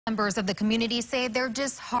Members of the community say they're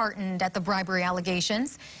disheartened at the bribery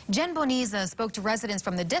allegations. Jen Boniza spoke to residents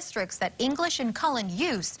from the districts that English and Cullen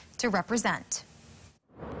used to represent.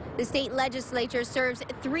 The state legislature serves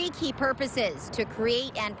three key purposes: to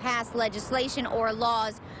create and pass legislation or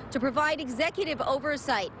laws, to provide executive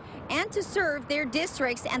oversight, and to serve their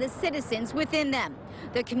districts and the citizens within them.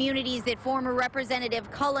 The communities that former Representative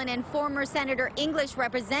Cullen and former Senator English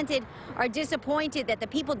represented are disappointed that the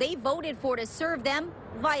people they voted for to serve them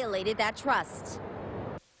violated that trust.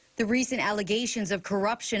 The recent allegations of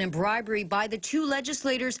corruption and bribery by the two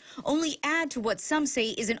legislators only add to what some say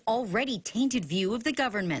is an already tainted view of the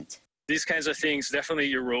government. These kinds of things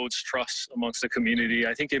definitely erodes trust amongst the community.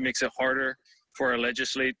 I think it makes it harder for our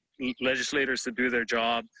legislators to do their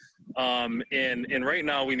job. And right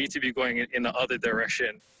now we need to be going in the other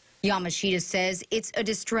direction. Yamashita says it's a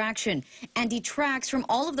distraction and detracts from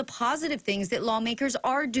all of the positive things that lawmakers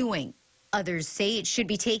are doing. Others say it should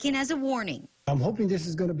be taken as a warning. I'm hoping this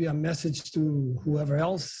is going to be a message to whoever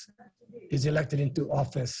else is elected into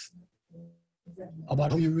office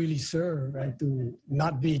about who you really serve and to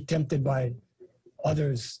not be tempted by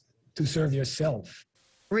others to serve yourself.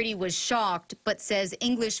 Riddy was shocked, but says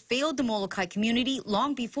English failed the Molokai community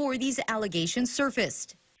long before these allegations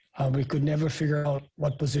surfaced. We could never figure out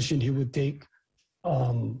what position he would take,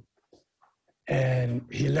 and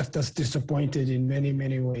he left us disappointed in many,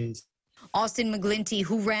 many ways. Austin McGlinty,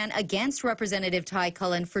 who ran against Representative Ty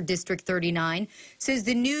Cullen for District 39, says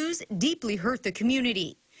the news deeply hurt the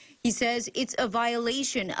community. He says it's a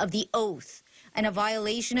violation of the oath and a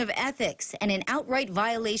violation of ethics and an outright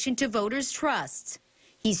violation to voters' trusts.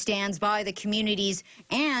 He stands by the communities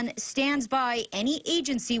and stands by any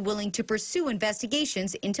agency willing to pursue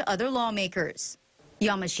investigations into other lawmakers.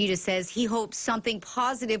 Yamashita says he hopes something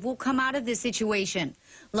positive will come out of this situation,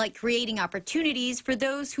 like creating opportunities for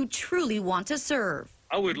those who truly want to serve.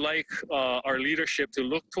 I would like our leadership to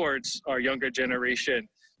look towards our younger generation,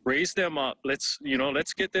 raise them up. Let's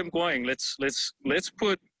get them going. Let's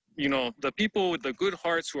put, the people with the good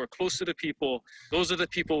hearts who are close to the people. Those are the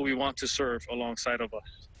people we want to serve alongside of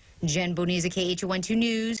us. Jen Boniza, KHON2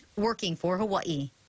 News, working for Hawaii.